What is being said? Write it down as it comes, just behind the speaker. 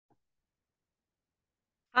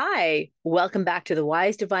Hi, welcome back to the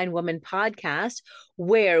Wise Divine Woman podcast,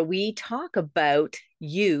 where we talk about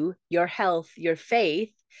you, your health, your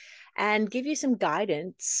faith, and give you some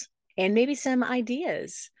guidance and maybe some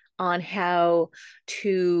ideas on how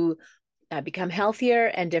to become healthier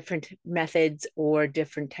and different methods or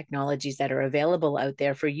different technologies that are available out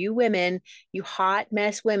there for you women, you hot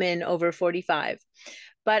mess women over 45.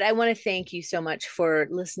 But I want to thank you so much for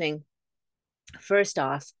listening first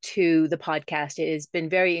off to the podcast. It has been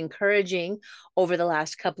very encouraging over the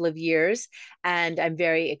last couple of years, and I'm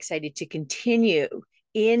very excited to continue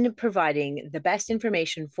in providing the best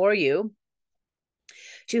information for you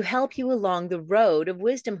to help you along the road of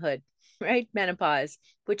wisdomhood, right? Menopause,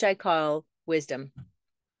 which I call wisdom.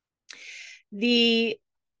 The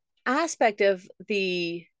aspect of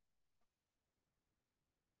the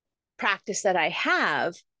practice that I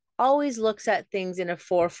have always looks at things in a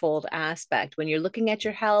fourfold aspect. When you're looking at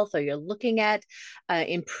your health or you're looking at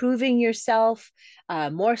improving yourself,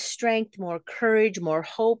 more strength, more courage, more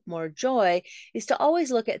hope, more joy, is to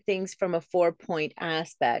always look at things from a 4-point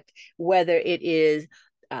aspect, whether it is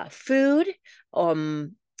food,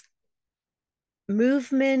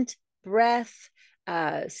 movement, breath,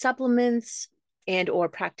 supplements, and or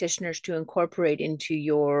practitioners to incorporate into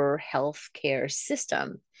your healthcare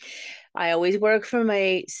system. I always work from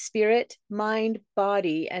a spirit, mind,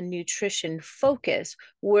 body, and nutrition focus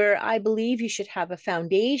where I believe you should have a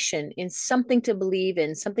foundation in something to believe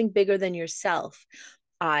in, something bigger than yourself.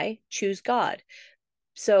 I choose God.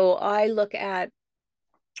 So I look at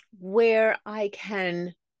where I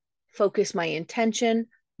can focus my intention,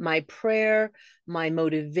 my prayer, my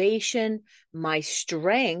motivation, my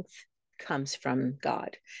strength comes from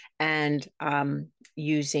God. And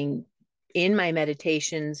using in my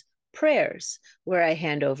meditations prayers where I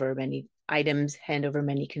hand over many items, hand over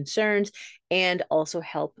many concerns, and also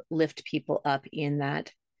help lift people up in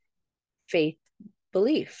that faith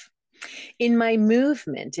belief. In my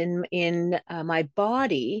movement, in my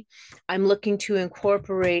body, I'm looking to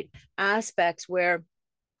incorporate aspects where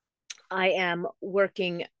I am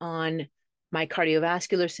working on my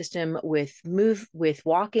cardiovascular system with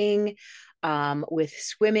walking, with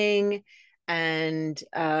swimming, and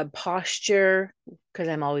posture because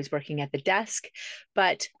I'm always working at the desk,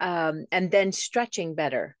 but and then stretching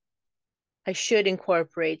better. I should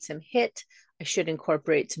incorporate some HIIT. I should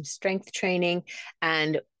incorporate some strength training,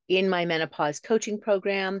 and in my menopause coaching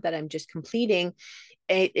program that I'm just completing,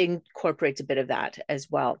 it incorporates a bit of that as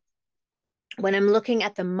well. When I'm looking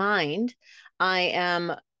at the mind, I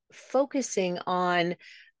am focusing on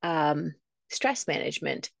stress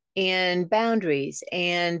management and boundaries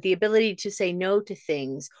and the ability to say no to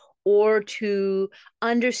things or to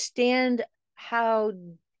understand how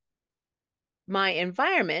my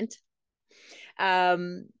environment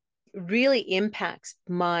um, really impacts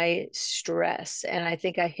my stress. And I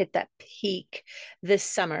think I hit that peak this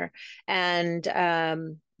summer and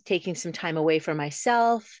taking some time away for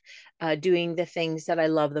myself, doing the things that I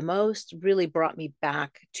love the most really brought me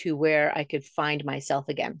back to where I could find myself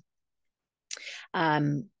again.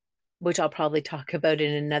 Which I'll probably talk about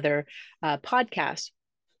in another podcast.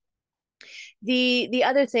 The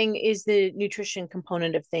other thing is the nutrition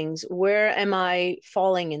component of things. Where am I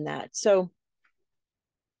falling in that? So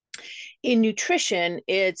in nutrition,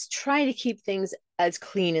 it's trying to keep things as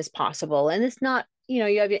clean as possible. And it's not, you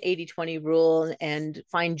have your 80-20 rule and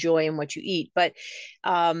find joy in what you eat, but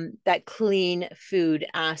that clean food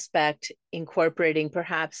aspect, incorporating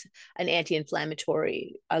perhaps an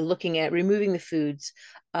anti-inflammatory, looking at removing the foods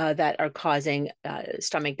that are causing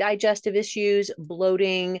stomach digestive issues,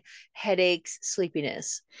 bloating, headaches,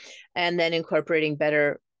 sleepiness, and then incorporating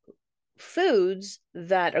better foods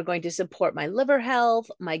that are going to support my liver health,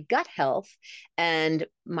 my gut health, and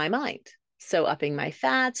my mind. So, upping my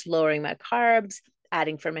fats, lowering my carbs,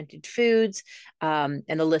 adding fermented foods, and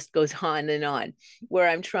the list goes on, where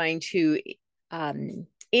I'm trying to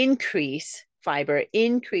increase fiber,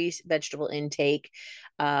 increase vegetable intake,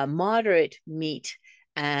 moderate meat,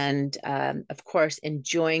 and of course,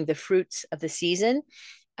 enjoying the fruits of the season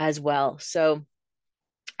as well. So,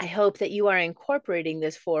 I hope that you are incorporating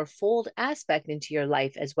this fourfold aspect into your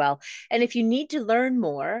life as well. And if you need to learn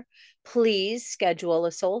more, please schedule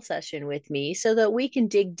a soul session with me so that we can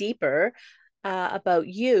dig deeper about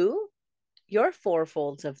you, your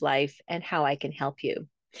fourfolds of life, and how I can help you.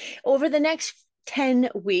 Over the next 10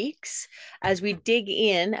 weeks, as we dig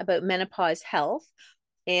in about menopause health,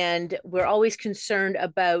 and we're always concerned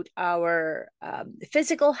about our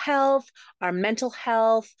physical health, our mental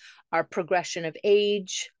health, our progression of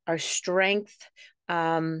age, our strength,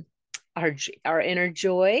 our inner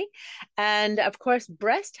joy, and of course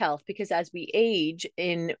breast health, because as we age,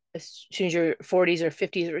 in as soon as you're 40s or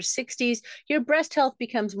 50s or 60s, your breast health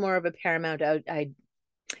becomes more of a paramount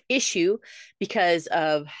issue because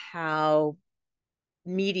of how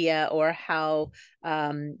media or how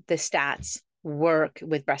the stats work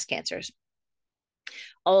with breast cancers.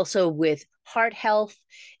 Also with heart health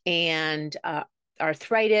and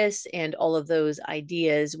arthritis and all of those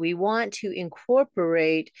ideas, we want to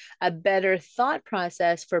incorporate a better thought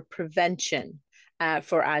process for prevention.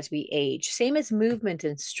 For as we age, same as movement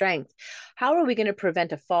and strength. How are we going to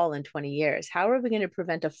prevent a fall in 20 years? How are we going to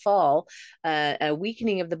prevent a fall, a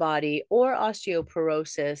weakening of the body, or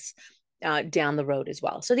osteoporosis down the road as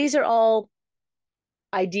well? So these are all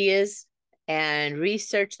ideas and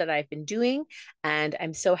research that I've been doing, and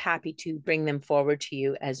I'm so happy to bring them forward to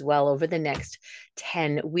you as well over the next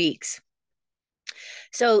 10 weeks.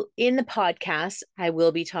 So in the podcast, I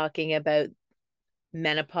will be talking about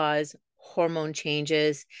menopause, hormone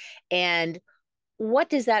changes, and what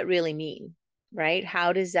does that really mean, right?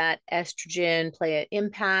 How does that estrogen play an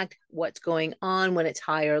impact? What's going on when it's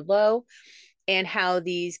high or low? And how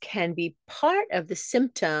these can be part of the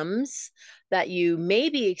symptoms that you may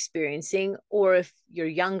be experiencing, or if you're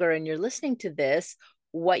younger and you're listening to this,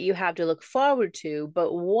 what you have to look forward to,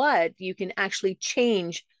 but what you can actually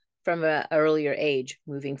change from an earlier age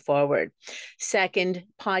moving forward. Second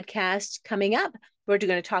podcast coming up, we're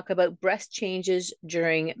going to talk about breast changes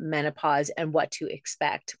during menopause and what to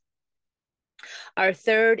expect. Our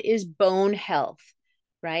third is bone health,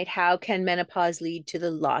 right? How can menopause lead to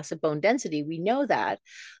the loss of bone density? We know that.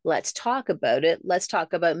 Let's talk about it. Let's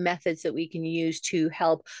talk about methods that we can use to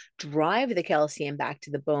help drive the calcium back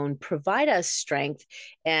to the bone, provide us strength,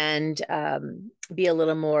 and be a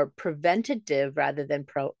little more preventative rather than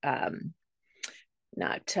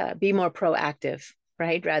be more proactive,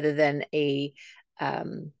 right? Rather than a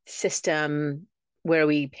system where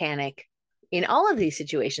we panic. In all of these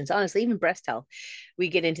situations, honestly, even breast health, we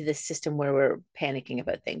get into this system where we're panicking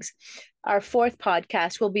about things. Our fourth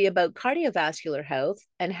podcast will be about cardiovascular health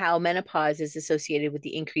and how menopause is associated with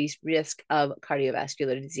the increased risk of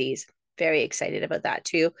cardiovascular disease. Very excited about that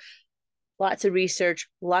too. Lots of research,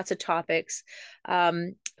 lots of topics.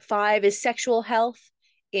 5 is sexual health.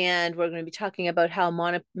 And we're going to be talking about how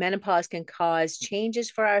menopause can cause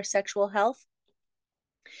changes for our sexual health.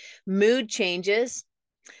 Mood changes.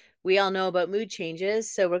 We all know about mood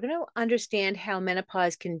changes. So we're going to understand how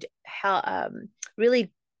menopause can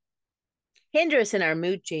really hinder us in our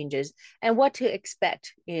mood changes and what to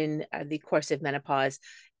expect in the course of menopause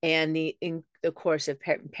and in the course of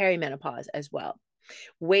perimenopause as well.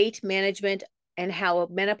 Weight management and how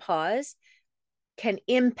menopause can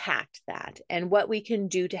impact that and what we can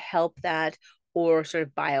do to help that or sort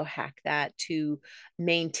of biohack that to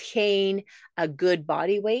maintain a good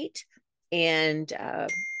body weight and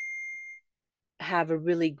have a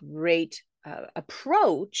really great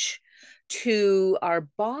approach to our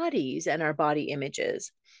bodies and our body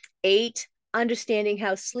images. 8, understanding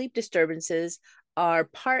how sleep disturbances are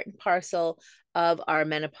part and parcel of our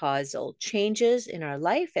menopausal changes in our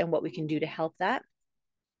life and what we can do to help that.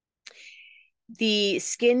 The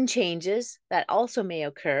skin changes that also may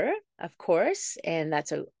occur, of course, and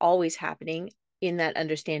that's always happening in that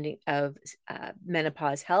understanding of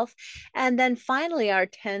menopause health. And then finally, our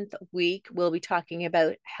 10th week, we'll be talking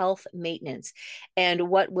about health maintenance and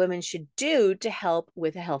what women should do to help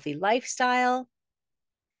with a healthy lifestyle,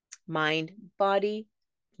 mind, body,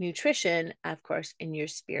 nutrition, of course, in your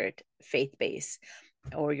spirit, faith base,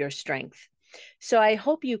 or your strength. So I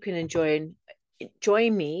hope you can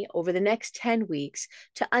join me over the next 10 weeks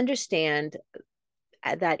to understand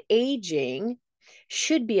that aging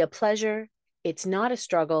should be a pleasure. It's not a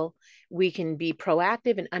struggle. We can be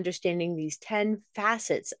proactive in understanding these 10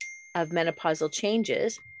 facets of menopausal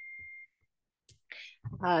changes,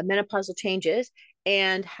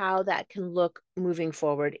 and how that can look moving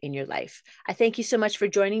forward in your life. I thank you so much for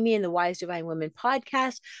joining me in the Wise Divine Women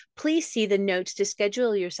podcast. Please see the notes to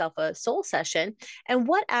schedule yourself a soul session and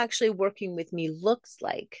what actually working with me looks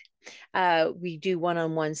like. We do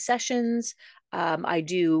one-on-one sessions. I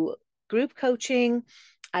do group coaching.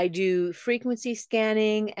 I do frequency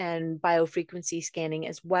scanning and biofrequency scanning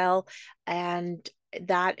as well. And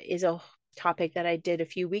that is a topic that I did a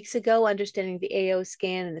few weeks ago, understanding the AO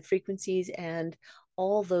scan and the frequencies and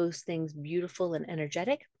all those things beautiful and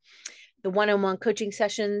energetic. The one-on-one coaching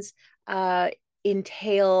sessions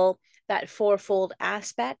entail that fourfold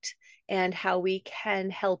aspect and how we can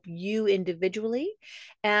help you individually.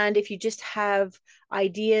 And if you just have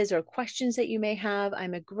ideas or questions that you may have,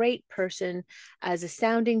 I'm a great person as a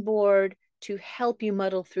sounding board to help you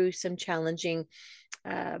muddle through some challenging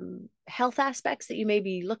health aspects that you may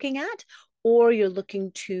be looking at, or you're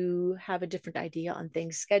looking to have a different idea on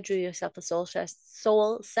things, schedule yourself a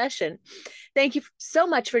soul session. Thank you so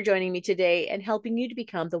much for joining me today and helping you to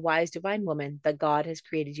become the wise divine woman that God has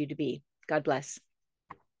created you to be. God bless.